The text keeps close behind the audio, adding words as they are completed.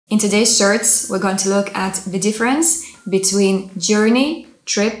In today's shorts, we're going to look at the difference between journey,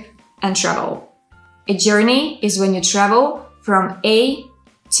 trip, and travel. A journey is when you travel from A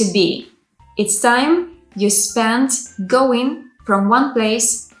to B. It's time you spend going from one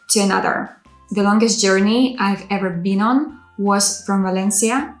place to another. The longest journey I've ever been on was from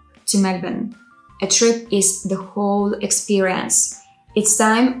Valencia to Melbourne. A trip is the whole experience. It's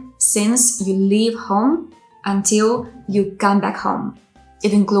time since you leave home until you come back home.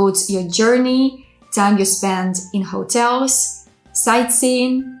 It includes your journey, time you spend in hotels,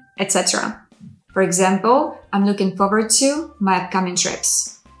 sightseeing, etc. For example, I'm looking forward to my upcoming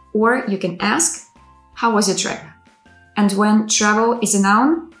trips. Or you can ask, how was your trip? And when travel is a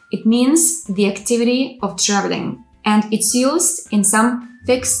noun, it means the activity of traveling. And it's used in some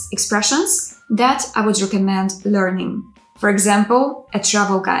fixed expressions that I would recommend learning. For example, a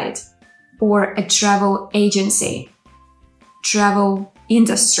travel guide, or a travel agency, travel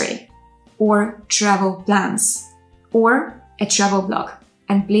industry, or travel plans, or a travel blog.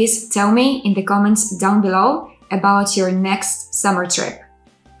 And please tell me in the comments down below about your next summer trip.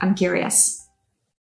 I'm curious.